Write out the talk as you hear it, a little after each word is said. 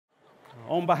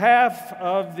On behalf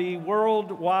of the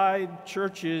Worldwide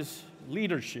Church's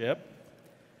leadership,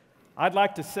 I'd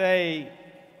like to say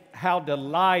how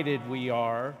delighted we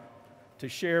are to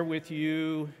share with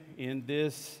you in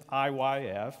this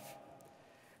IYF,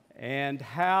 and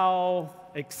how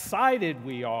excited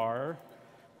we are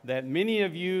that many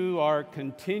of you are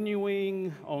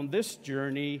continuing on this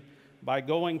journey by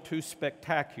going to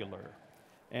Spectacular.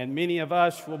 And many of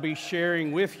us will be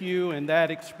sharing with you in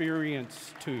that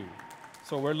experience too.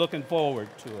 So we're looking forward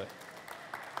to it.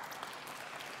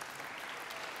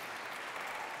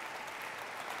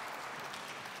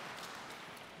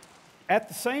 At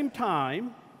the same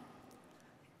time,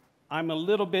 I'm a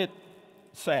little bit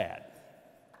sad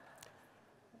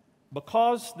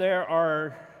because there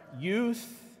are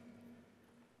youth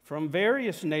from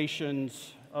various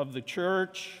nations of the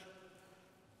church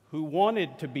who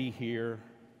wanted to be here,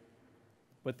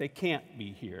 but they can't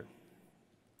be here.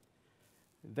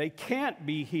 They can't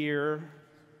be here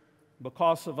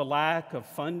because of a lack of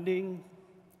funding,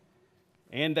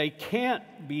 and they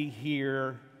can't be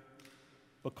here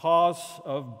because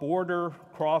of border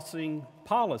crossing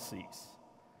policies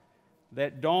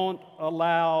that don't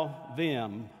allow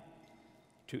them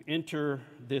to enter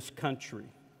this country.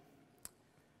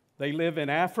 They live in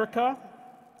Africa,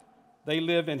 they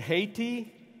live in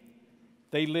Haiti,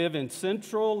 they live in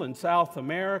Central and South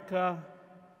America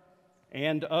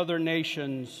and other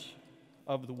nations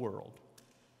of the world.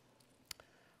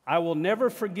 I will never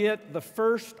forget the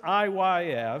first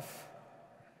IYF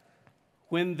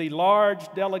when the large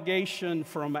delegation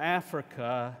from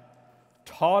Africa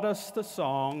taught us the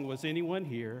song, was anyone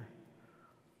here?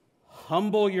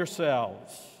 Humble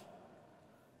yourselves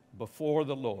before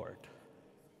the Lord.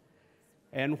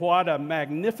 And what a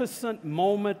magnificent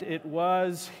moment it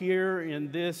was here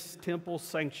in this temple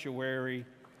sanctuary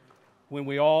when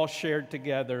we all shared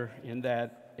together in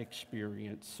that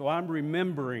experience. So I'm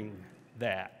remembering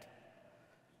that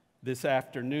this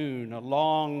afternoon,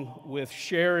 along with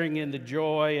sharing in the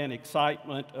joy and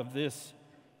excitement of this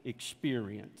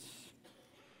experience.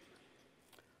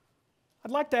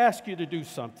 I'd like to ask you to do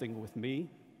something with me.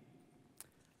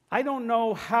 I don't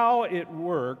know how it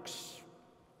works,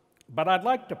 but I'd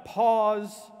like to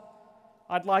pause.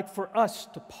 I'd like for us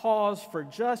to pause for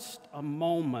just a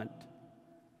moment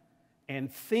and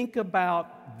think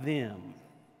about them.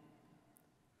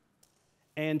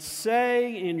 And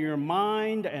say in your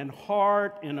mind and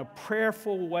heart in a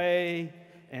prayerful way,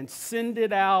 and send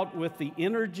it out with the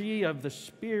energy of the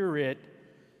Spirit,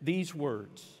 these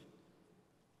words: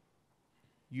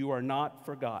 you are not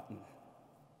forgotten.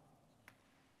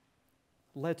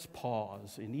 Let's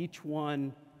pause and each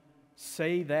one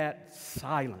say that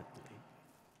silently.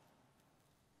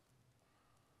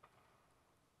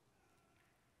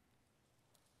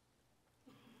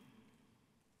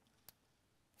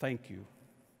 Thank you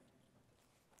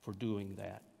for doing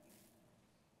that.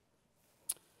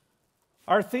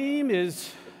 Our theme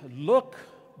is Look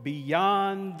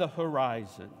Beyond the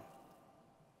Horizon.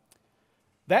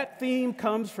 That theme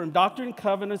comes from Doctrine and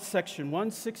Covenants, section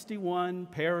 161,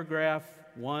 paragraph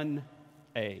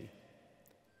 1a.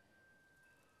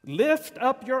 Lift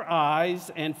up your eyes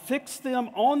and fix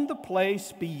them on the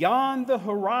place beyond the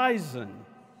horizon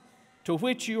to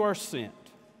which you are sent.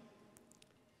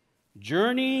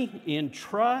 Journey in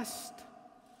trust,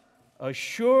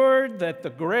 assured that the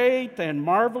great and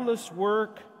marvelous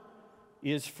work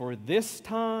is for this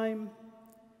time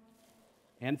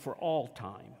and for all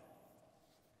time.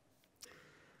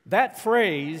 That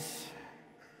phrase,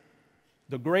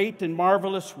 the great and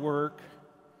marvelous work,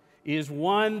 is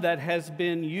one that has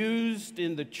been used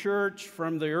in the church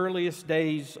from the earliest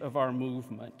days of our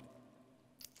movement.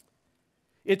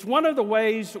 It's one of the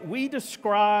ways we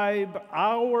describe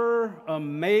our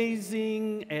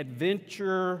amazing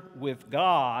adventure with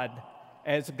God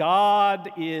as God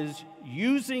is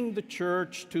using the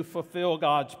church to fulfill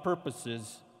God's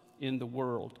purposes in the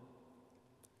world.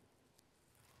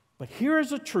 But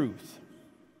here's a truth.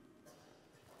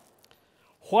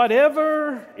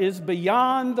 Whatever is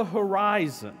beyond the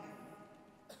horizon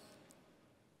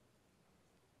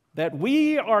that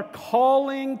we are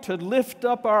calling to lift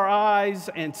up our eyes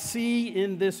and see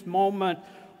in this moment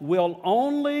will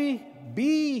only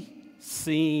be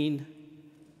seen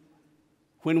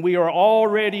when we are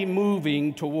already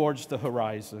moving towards the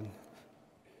horizon.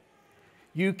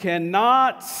 You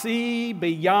cannot see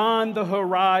beyond the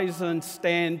horizon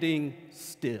standing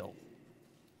still.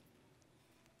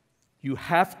 You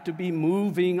have to be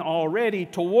moving already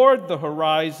toward the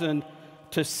horizon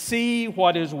to see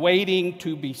what is waiting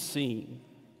to be seen.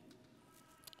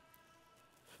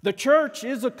 The church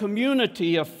is a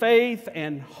community of faith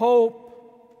and hope,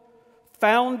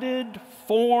 founded,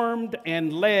 formed,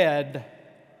 and led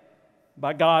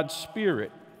by God's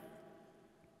Spirit.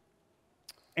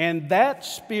 And that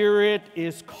Spirit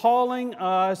is calling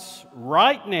us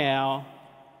right now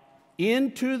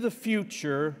into the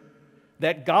future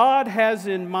that God has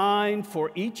in mind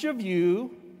for each of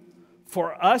you,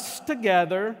 for us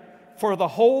together, for the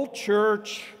whole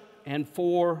church, and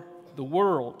for the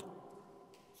world.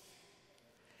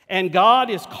 And God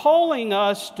is calling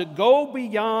us to go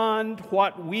beyond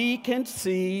what we can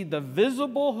see, the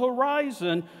visible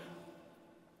horizon,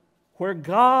 where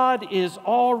God is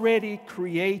already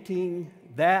creating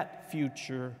that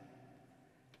future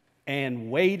and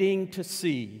waiting to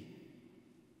see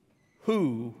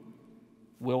who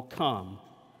will come.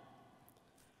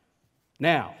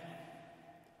 Now,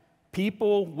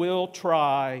 people will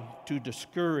try to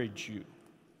discourage you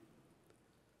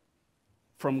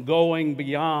from going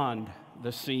beyond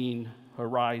the seen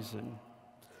horizon.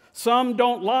 Some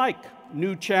don't like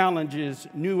new challenges,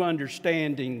 new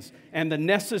understandings, and the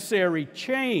necessary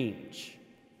change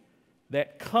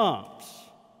that comes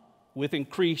with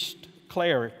increased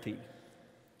clarity.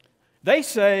 They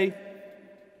say,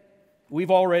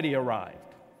 we've already arrived.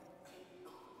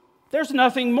 There's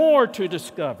nothing more to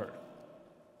discover.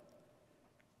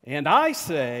 And I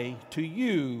say to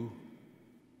you,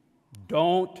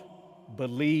 don't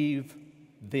believe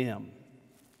them.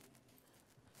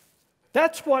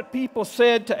 That's what people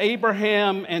said to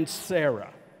Abraham and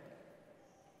Sarah,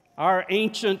 our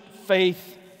ancient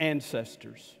faith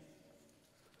ancestors.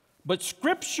 But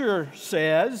Scripture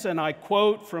says, and I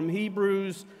quote from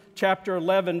Hebrews chapter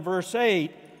 11, verse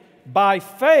 8, by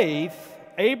faith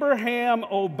Abraham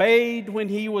obeyed when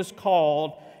he was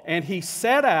called, and he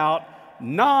set out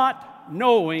not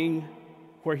knowing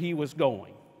where he was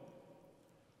going.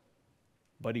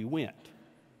 But he went.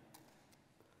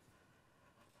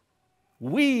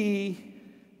 We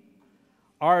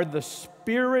are the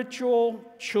spiritual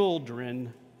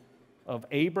children of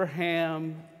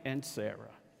Abraham and Sarah.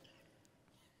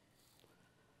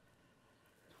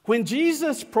 When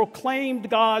Jesus proclaimed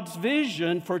God's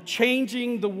vision for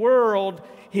changing the world,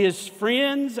 his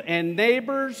friends and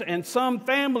neighbors and some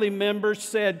family members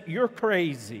said, "You're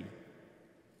crazy."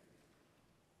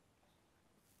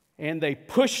 And they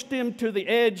pushed him to the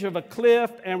edge of a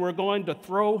cliff and were going to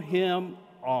throw him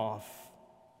off.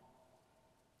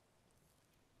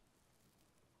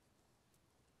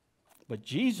 But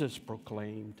Jesus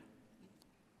proclaimed,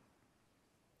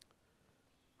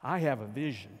 I have a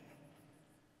vision.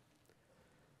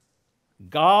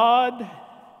 God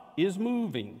is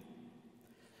moving,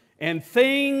 and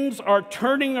things are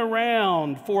turning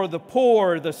around for the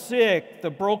poor, the sick, the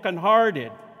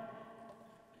brokenhearted.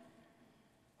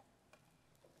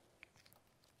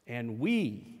 And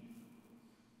we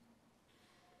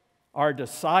are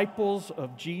disciples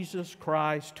of Jesus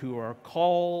Christ who are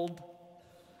called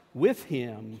with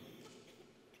him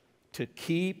to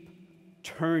keep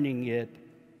turning it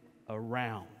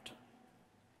around.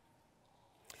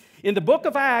 In the book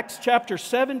of Acts, chapter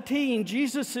 17,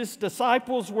 Jesus'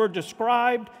 disciples were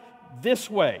described this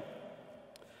way: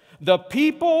 the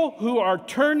people who are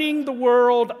turning the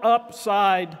world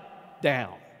upside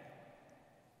down.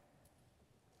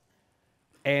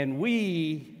 And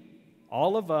we,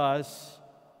 all of us,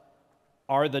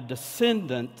 are the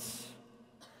descendants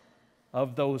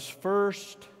of those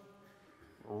first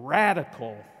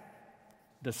radical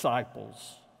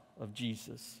disciples of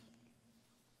Jesus.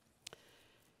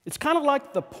 It's kind of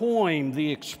like the poem,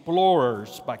 The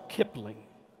Explorers by Kipling.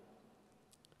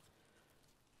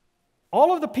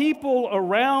 All of the people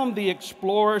around the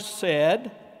explorers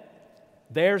said,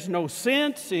 there's no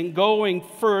sense in going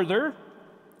further,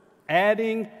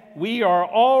 adding, we are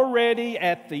already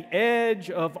at the edge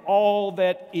of all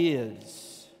that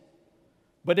is.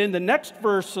 But in the next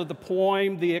verse of the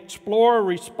poem, the explorer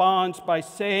responds by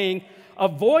saying, a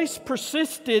voice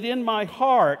persisted in my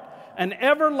heart, an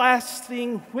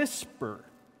everlasting whisper.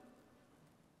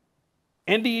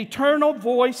 And the eternal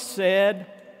voice said,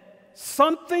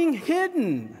 something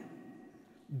hidden,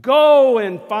 go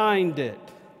and find it.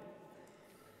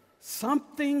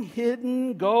 Something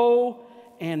hidden, go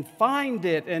and find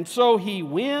it. And so he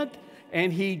went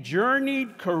and he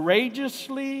journeyed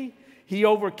courageously. He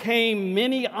overcame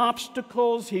many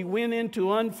obstacles. He went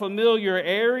into unfamiliar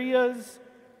areas.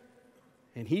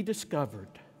 And he discovered.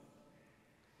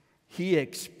 He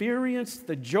experienced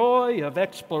the joy of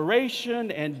exploration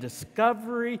and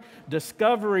discovery,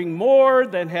 discovering more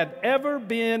than had ever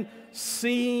been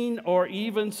seen or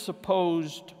even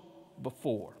supposed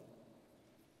before.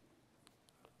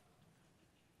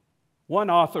 One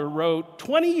author wrote,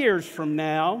 20 years from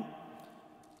now,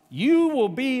 you will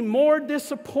be more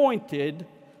disappointed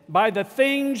by the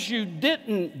things you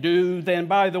didn't do than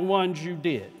by the ones you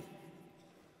did.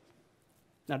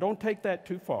 Now, don't take that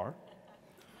too far.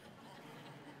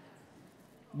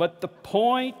 But the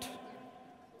point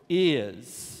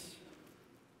is,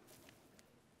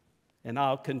 and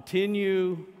I'll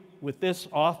continue with this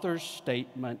author's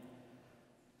statement,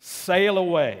 sail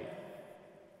away.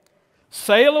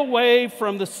 Sail away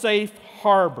from the safe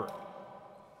harbor,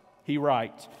 he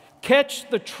writes. Catch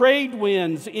the trade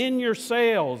winds in your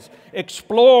sails.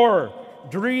 Explore,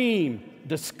 dream,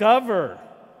 discover.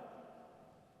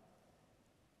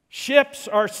 Ships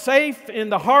are safe in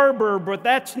the harbor, but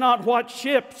that's not what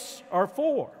ships are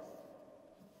for.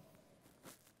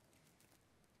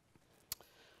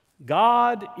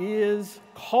 God is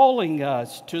calling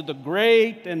us to the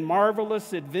great and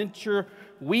marvelous adventure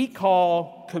we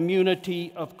call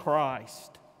community of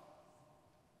Christ.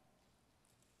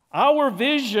 Our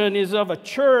vision is of a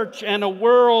church and a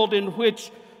world in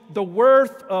which the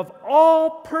worth of all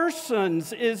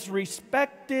persons is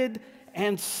respected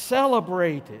and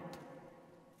celebrated.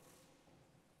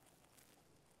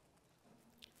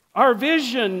 Our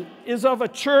vision is of a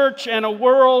church and a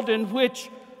world in which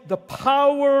the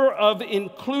power of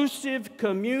inclusive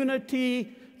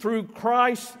community through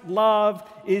Christ's love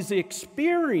is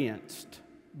experienced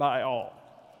by all.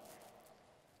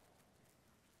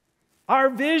 Our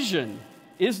vision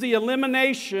is the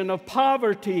elimination of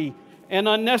poverty and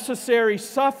unnecessary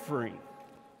suffering,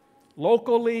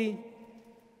 locally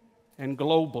and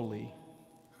globally.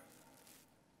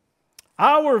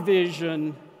 Our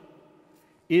vision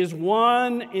is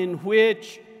one in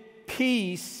which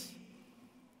peace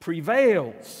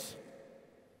prevails.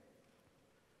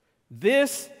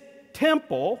 This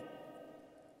temple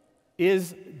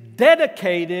is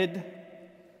dedicated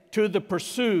to the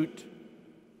pursuit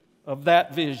of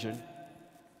that vision.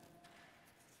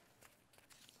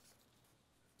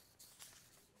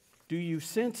 Do you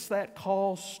sense that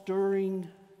call stirring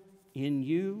in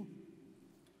you?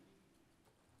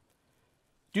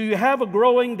 Do you have a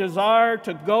growing desire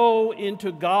to go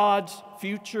into God's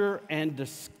future and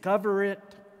discover it?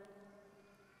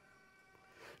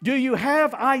 Do you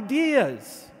have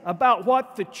ideas about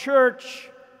what the church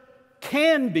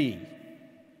can be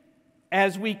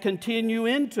as we continue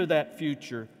into that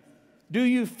future? Do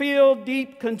you feel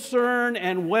deep concern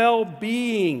and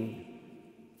well-being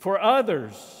for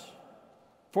others,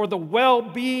 for the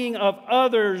well-being of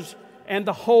others and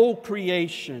the whole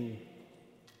creation?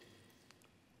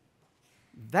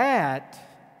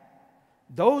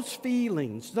 Those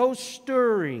feelings, those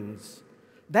stirrings,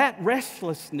 that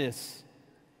restlessness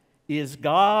is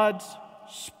God's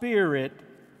Spirit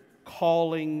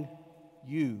calling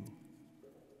you.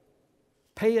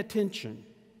 Pay attention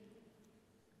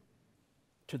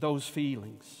to those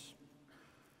feelings.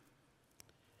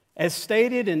 As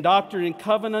stated in Doctrine and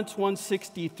Covenants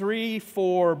 163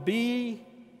 4b,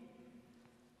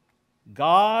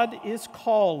 God is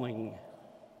calling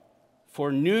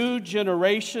for new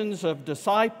generations of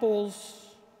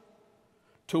disciples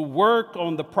to work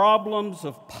on the problems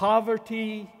of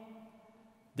poverty,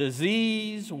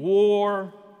 disease,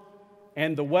 war,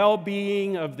 and the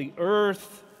well-being of the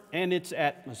earth and its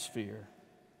atmosphere.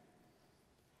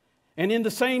 And in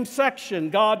the same section,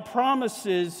 God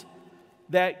promises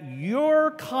that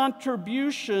your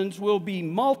contributions will be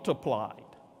multiplied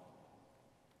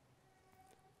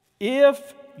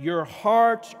if your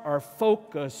hearts are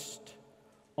focused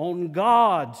on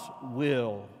God's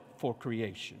will for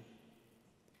creation.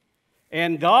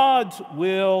 And God's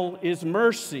will is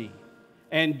mercy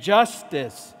and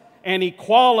justice and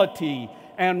equality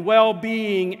and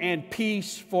well-being and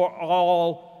peace for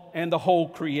all and the whole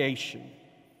creation.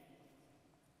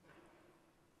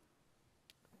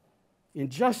 In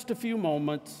just a few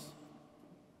moments,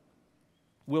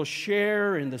 we'll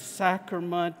share in the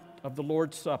sacrament of the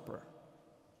Lord's Supper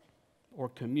or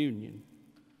communion.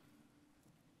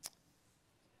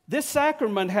 This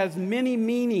sacrament has many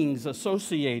meanings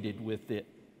associated with it.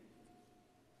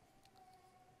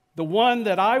 The one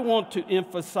that I want to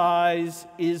emphasize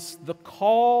is the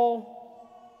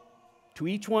call to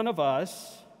each one of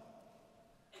us,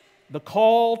 the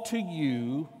call to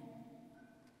you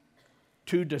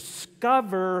to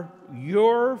discover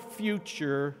your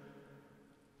future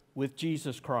with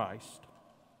Jesus Christ.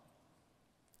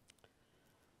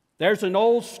 There's an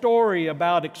old story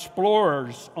about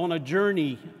explorers on a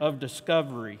journey of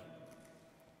discovery.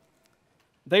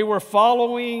 They were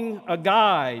following a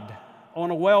guide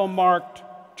on a well-marked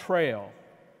trail.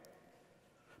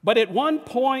 But at one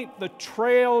point, the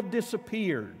trail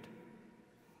disappeared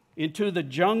into the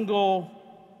jungle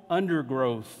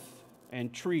undergrowth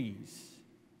and trees.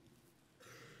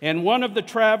 And one of the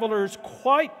travelers,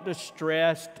 quite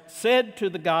distressed, said to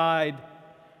the guide,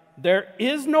 "There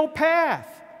is no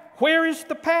path. Where is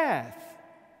the path?"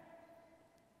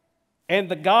 And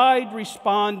the guide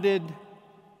responded,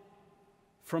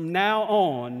 "From now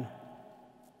on,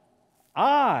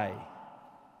 I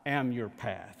am your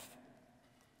path.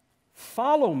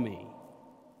 Follow me."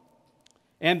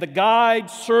 And the guide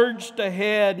surged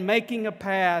ahead, making a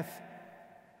path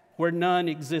where none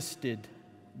existed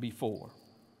before.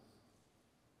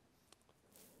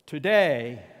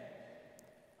 Today,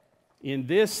 in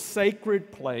this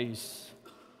sacred place,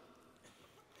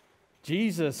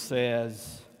 Jesus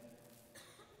says,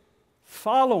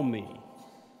 "Follow me.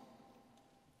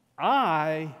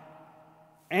 I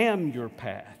am your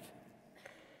path."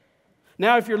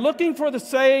 Now, if you're looking for the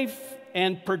safe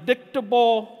and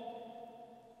predictable,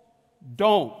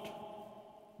 don't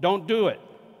do it.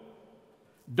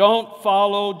 Don't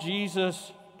follow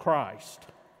Jesus Christ.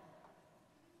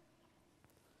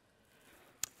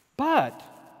 But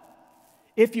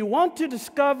if you want to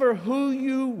discover who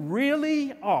you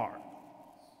really are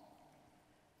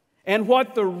and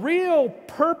what the real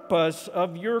purpose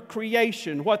of your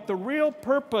creation, what the real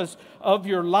purpose of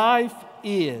your life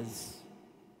is,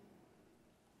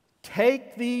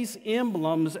 take these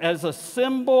emblems as a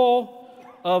symbol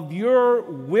of your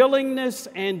willingness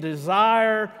and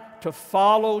desire to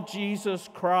follow Jesus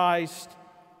Christ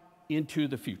into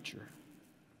the future.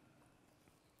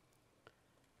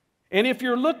 And if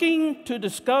you're looking to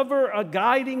discover a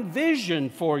guiding vision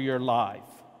for your life,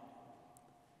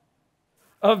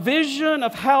 a vision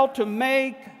of how to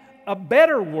make a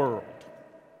better world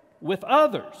with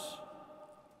others,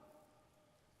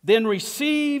 then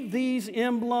receive these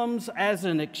emblems as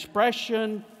an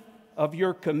expression of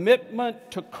your commitment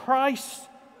to Christ's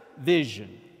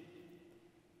vision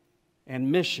and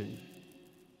mission.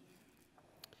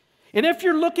 And if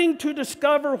you're looking to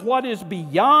discover what is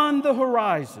beyond the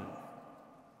horizon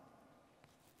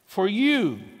for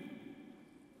you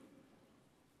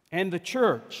and the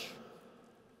church,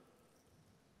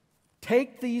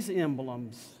 take these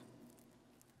emblems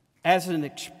as an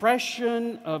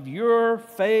expression of your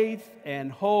faith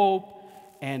and hope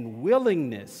and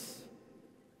willingness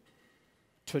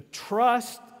to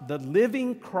trust the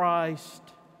living Christ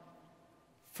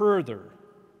further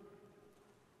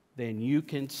than you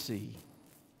can see.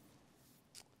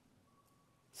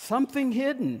 Something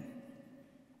hidden.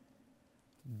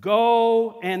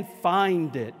 Go and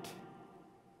find it.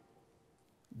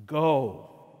 Go.